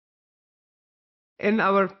In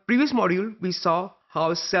our previous module, we saw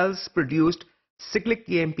how cells produced cyclic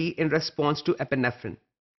AMP in response to epinephrine.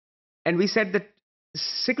 And we said that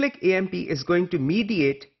cyclic AMP is going to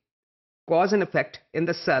mediate cause and effect in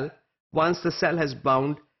the cell once the cell has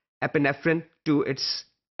bound epinephrine to its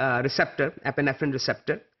epinephrine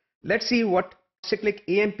receptor. Let's see what cyclic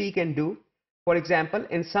AMP can do. For example,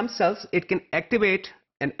 in some cells, it can activate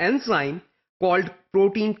an enzyme called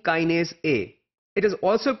protein kinase A. It is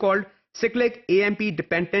also called cyclic AMP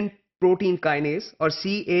dependent protein kinase, or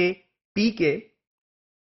CAPK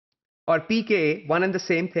or PKA, one and the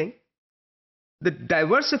same thing. The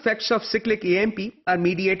diverse effects of cyclic AMP are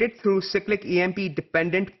mediated through cyclic AMP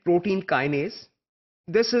dependent protein kinase.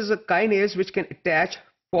 This is a kinase which can attach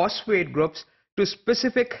phosphate groups to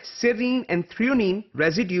specific serine and threonine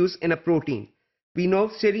residues in a protein. We know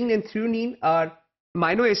serine and threonine are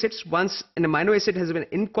amino acids. Once an amino acid has been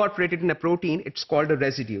incorporated in a protein, it's called a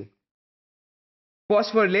residue.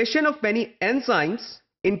 Phosphorylation of many enzymes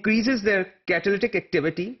increases their catalytic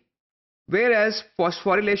activity, whereas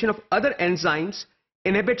phosphorylation of other enzymes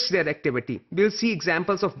inhibits their activity. We'll see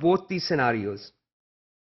examples of both these scenarios.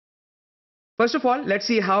 First of all, let's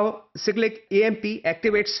see how cyclic AMP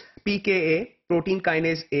activates PKA, protein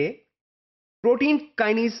kinase A. Protein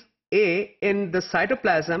kinase A in the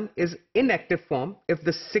cytoplasm is inactive form if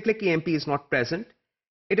the cyclic AMP is not present.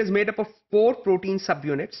 It is made up of 4 protein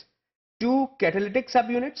subunits, 2 catalytic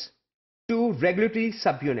subunits, 2 regulatory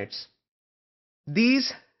subunits.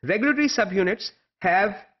 These regulatory subunits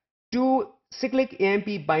have 2 cyclic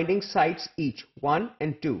AMP binding sites each, 1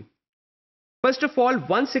 and 2. First of all,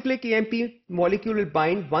 one cyclic AMP molecule will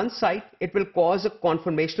bind one site. It will cause a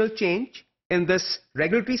conformational change in this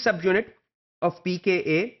regulatory subunit of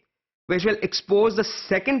PKA, which will expose the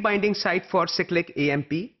second binding site for cyclic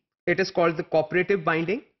AMP. It is called the cooperative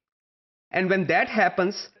binding. And when that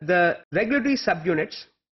happens, the regulatory subunits,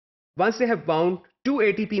 once they have bound 2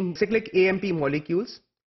 ATP cyclic AMP molecules,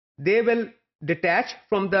 they will detach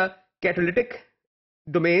from the catalytic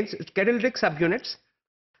domains, catalytic subunits.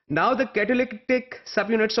 Now the catalytic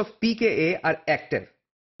subunits of PKA are active.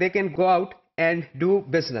 They can go out and do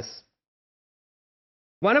business.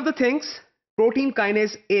 One of the things protein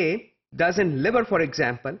kinase A does in liver, for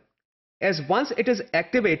example, is once it is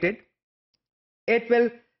activated, it will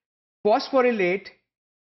phosphorylate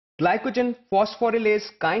glycogen phosphorylase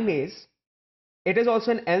kinase. It is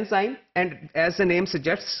also an enzyme, and as the name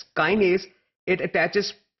suggests, kinase, it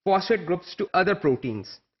attaches phosphate groups to other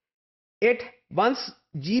proteins. Once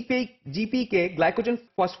GPK, glycogen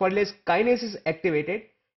phosphorylase kinase, is activated,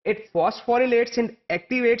 it phosphorylates and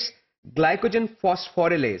activates glycogen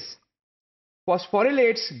phosphorylase.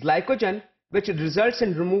 Phosphorylates glycogen, which results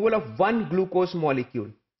in removal of one glucose molecule.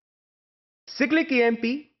 Cyclic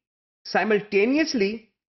AMP simultaneously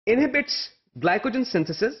inhibits glycogen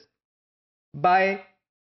synthesis by,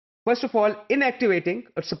 first of all, inactivating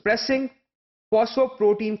or suppressing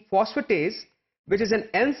phosphoprotein phosphatase, which is an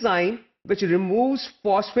enzyme which removes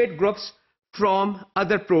phosphate groups from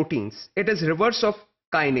other proteins. It is reverse of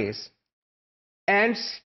kinase. And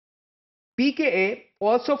PKA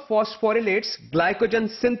also phosphorylates glycogen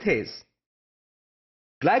synthase.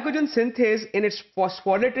 Glycogen synthase in its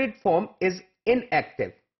phosphorylated form is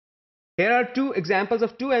inactive. Here are 2 examples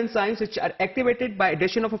of 2 enzymes which are activated by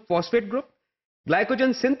addition of a phosphate group.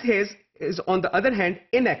 Glycogen synthase is, on the other hand,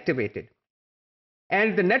 inactivated.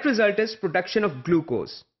 And the net result is production of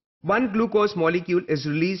glucose. One glucose molecule is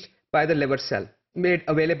released by the liver cell, made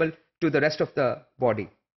available to the rest of the body.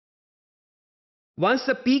 Once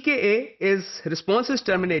the PKA response is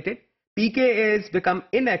terminated, PKA has become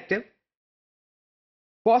inactive.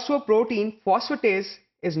 Phosphoprotein phosphatase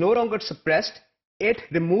is no longer suppressed. It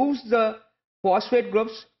removes the phosphate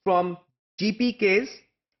groups from GPKs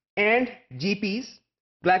and GPs,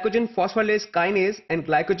 glycogen phosphorylase kinase and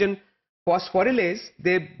glycogen phosphorylase.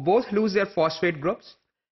 They both lose their phosphate groups.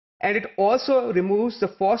 And it also removes the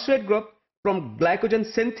phosphate group from glycogen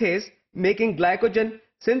synthase, making glycogen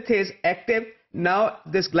synthase active. Now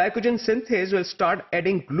this glycogen synthase will start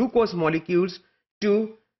adding glucose molecules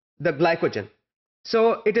to the glycogen.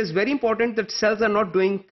 So it is very important that cells are not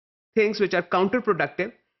doing things which are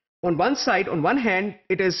counterproductive. On one side, on one hand,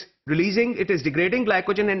 it is degrading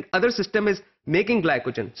glycogen, and other system is making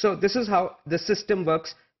glycogen. So this is how the system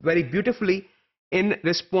works very beautifully in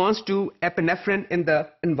response to epinephrine in the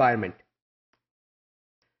environment.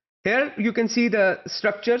 Here you can see the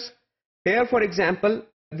structures. Here, for example,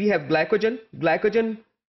 we have glycogen. Glycogen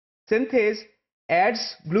synthase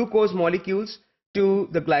adds glucose molecules to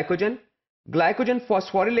the glycogen. Glycogen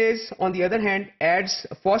phosphorylase, on the other hand, adds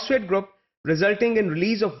a phosphate group, resulting in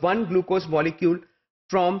release of one glucose molecule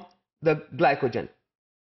from the glycogen.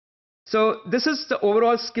 So this is the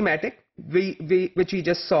overall schematic which we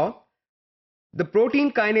just saw. The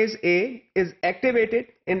protein kinase A is activated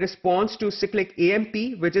in response to cyclic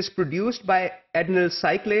AMP, which is produced by adenyl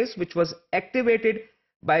cyclase, which was activated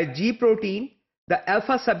by G protein, the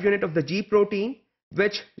alpha subunit of the G protein,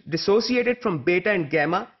 which dissociated from beta and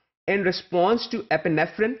gamma in response to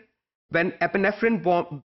epinephrine. When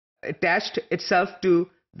epinephrine attached itself to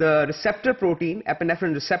the receptor protein,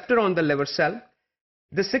 epinephrine receptor on the liver cell,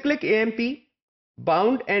 the cyclic AMP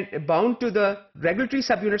bound to the regulatory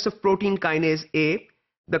subunits of protein kinase A.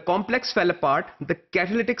 The complex fell apart. The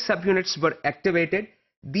catalytic subunits were activated.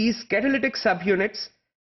 These catalytic subunits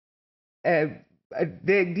then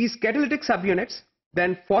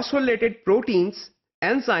phosphorylated proteins,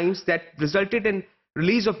 enzymes that resulted in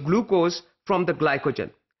release of glucose from the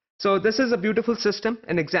glycogen. So this is a beautiful system,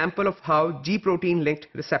 an example of how G protein linked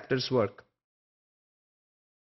receptors work.